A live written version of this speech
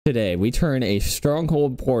Today, we turn a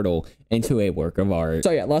Stronghold portal into a work of art. So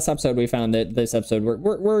yeah, last episode we found it. This episode,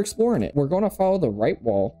 we're exploring it. We're going to follow the right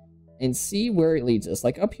wall and see where it leads us.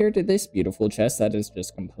 Like up here to this beautiful chest that is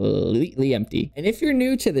just completely empty. And if you're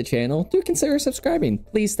new to the channel, do consider subscribing.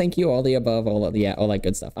 Please, thank you, all the above, all that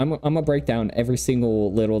good stuff. I'm gonna break down every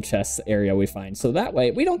single little chest area we find, so that way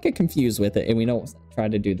we don't get confused with it and we don't try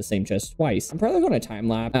to do the same chest twice. I'm probably going to time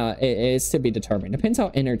lapse. It is to be determined. Depends how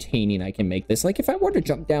entertaining I can make this. Like if I were to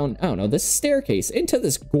jump down, I don't know, this staircase into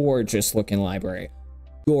this gorgeous looking library.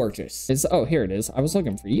 Gorgeous. Oh, here it is. I was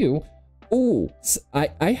looking for you. Oh,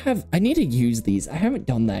 I need to use these. I haven't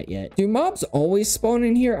done that yet. Do mobs always spawn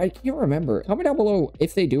in here? I can't remember. Comment down below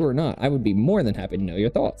if they do or not. I would be more than happy to know your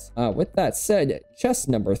thoughts. With that said, chest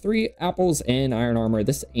number 3, apples and iron armor.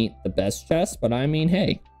 This ain't the best chest, but I mean,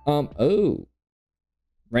 hey. Oh.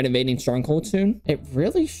 Renovating Stronghold soon? It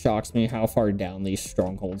really shocks me how far down these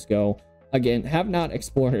strongholds go. Again, have not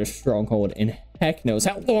explored a stronghold in heck knows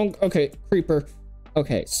how long. Okay, creeper.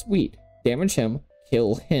 Okay, sweet. Damage him.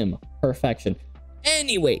 Kill him. Perfection.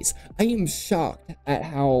 Anyways, I am shocked at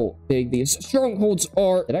how big these strongholds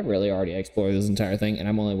are. Did I really already explore this entire thing? And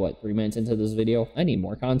I'm only, what, 3 minutes into this video? I need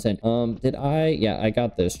more content. Did I? Yeah, I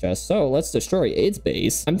got this chest. So let's destroy its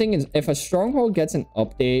base. I'm thinking if a stronghold gets an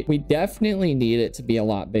update, we definitely need it to be a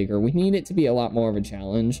lot bigger. We need it to be a lot more of a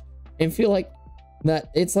challenge and feel like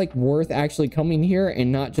that it's like worth actually coming here and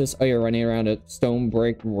not just, oh, you're running around a stone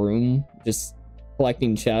brick room just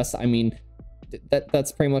collecting chests. I mean,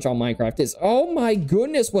 that's pretty much all Minecraft is. Oh my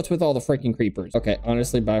goodness, what's with all the freaking creepers? Okay,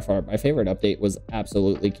 honestly, by far my favorite update was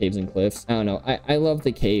absolutely caves and cliffs. I don't know, I love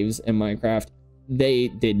the caves in Minecraft. They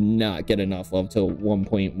did not get enough love till 1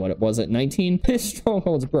 point, what was it, 19?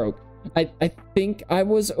 Strongholds broke. I think I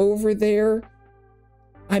was over there.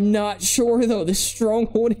 I'm not sure though. This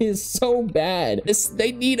stronghold is so bad.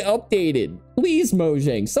 They need updated. Please,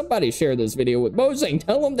 Mojang, somebody share this video with Mojang.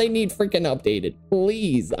 Tell them they need freaking updated.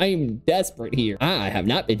 Please, I am desperate here. I have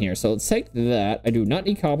not been here, so let's take that. I do not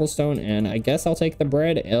need cobblestone, and I guess I'll take the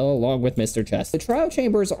bread along with Mr. Chest. The trial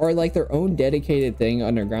chambers are like their own dedicated thing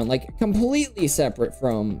underground, like completely separate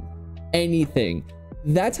from anything.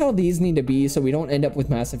 That's how these need to be, so we don't end up with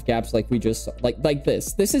massive gaps like we just like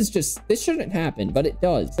this. This shouldn't happen, but it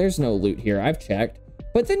does. There's no loot here. I've checked.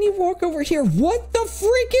 But then you walk over here. What the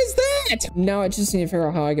freak is that? Now I just need to figure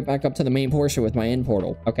out how I get back up to the main portion with my end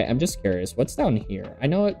portal. Okay, I'm just curious. What's down here? I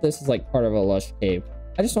know this is like part of a lush cave.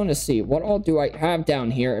 I just want to see what all do I have down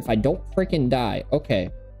here if I don't freaking die. Okay.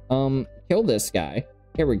 Kill this guy.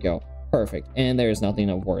 Here we go. Perfect. And there's nothing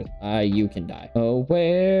of worth. You can die. Oh,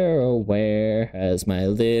 where has my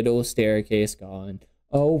little staircase gone?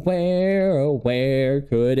 Oh, where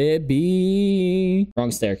could it be?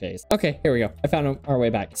 Wrong staircase. Okay, here we go. I found our way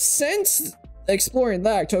back. Since exploring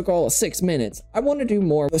that took all of 6 minutes, I want to do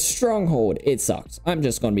more. The stronghold, it sucks. I'm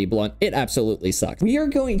just going to be blunt. It absolutely sucks. We are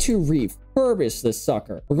going to refurbish this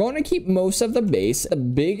sucker. We're going to keep most of the base. The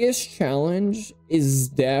biggest challenge is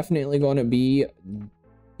definitely going to be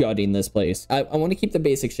gutting this place. I want to keep the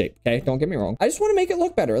basic shape, okay? Don't get me wrong. I just want to make it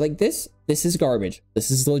look better. Like this is garbage. This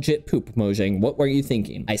is legit poop, Mojang. What were you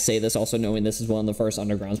thinking? I say this also knowing this is one of the first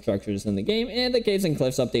underground structures in the game, and the Caves and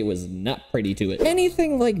Cliffs update was not pretty to it.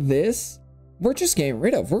 Anything like this, we're just getting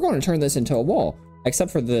rid of. We're going to turn this into a wall, except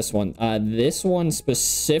for this one. This one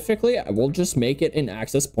specifically, I will just make it an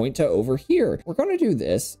access point to over here. We're going to do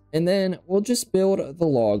this, and then we'll just build the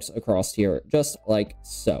logs across here, just like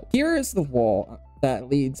so. Here is the wall that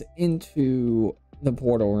leads into the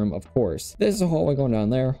portal room, of course. There's a hallway going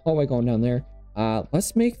down there, hallway going down there.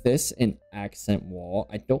 Let's make this an accent wall.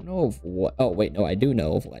 I don't know of what. Oh, wait, no, I do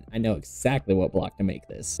know of what. I know exactly what block to make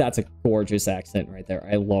this. That's a gorgeous accent right there.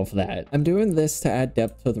 I love that. I'm doing this to add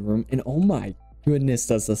depth to the room, and oh my goodness,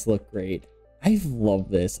 does this look great. I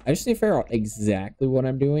love this. I just need to figure out exactly what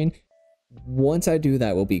I'm doing. Once I do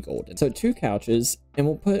that, we'll be golden. So 2 couches, and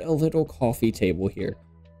we'll put a little coffee table here.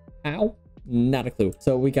 How? Not a clue.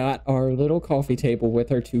 So we got our little coffee table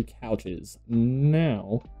with our 2 couches.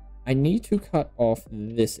 Now I need to cut off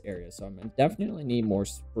this area, so I'm gonna definitely need more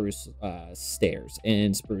spruce stairs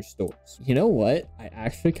and spruce doors. You know what? I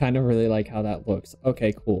actually kind of really like how that looks.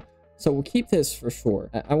 Okay, cool. So we'll keep this for sure.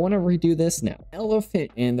 I want to redo this now. Elephant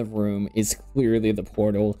in the room is clearly the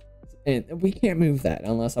portal, and we can't move that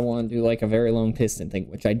unless I want to do like a very long piston thing,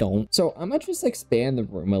 which I don't. So I'm gonna just expand the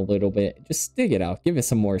room a little bit, just dig it out, give it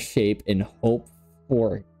some more shape, and hope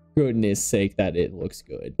for goodness sake that it looks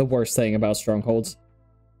good. The worst thing about strongholds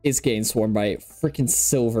is getting swarmed by freaking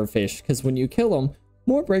silverfish, because when you kill them,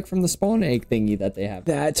 more break from the spawn egg thingy that they have.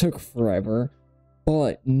 That took forever,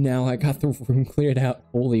 but now I got the room cleared out.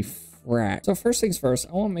 Holy frack. So first things first,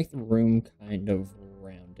 I want to make the room kind of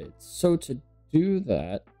rounded. it. So to do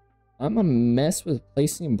that, I'm gonna mess with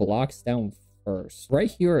placing blocks down first.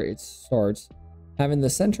 Right here, it starts having the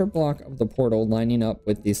center block of the portal lining up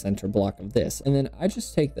with the center block of this. And then I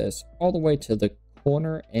just take this all the way to the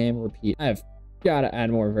corner and repeat. I've got to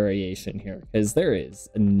add more variation here because there is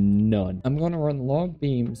none. I'm going to run log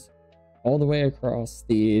beams all the way across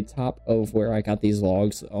the top of where I got these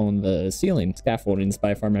logs on the ceiling. Scaffolding is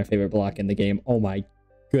by far my favorite block in the game. Oh my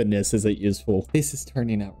goodness, is it useful. This is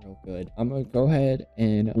turning out real good. I'm going to go ahead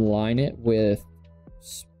and line it with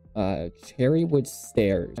cherry wood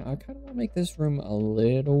stairs. I kind of want to make this room a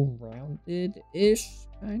little rounded-ish,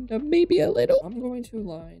 kind of, maybe a little. I'm going to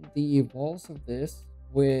line the walls of this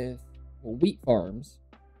with wheat farms.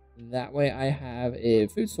 That way I have a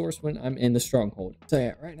food source when I'm in the stronghold. So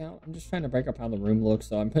yeah, right now I'm just trying to break up how the room looks.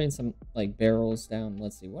 So I'm putting some like barrels down.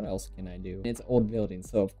 Let's see, what else can I do? It's old building,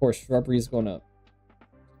 so of course shrubbery is going to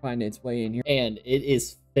find its way in here, and it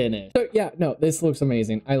is finished. So yeah, no, this looks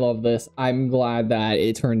amazing. I love this. I'm glad that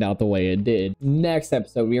it turned out the way it did. Next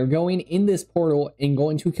episode, we are going in this portal and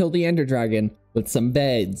going to kill the ender dragon with some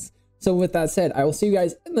beds. So with that said, I will see you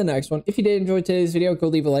guys in the next one. If you did enjoy today's video, go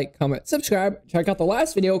leave a like, comment, subscribe, check out the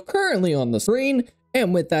last video currently on the screen.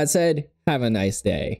 And with that said, have a nice day.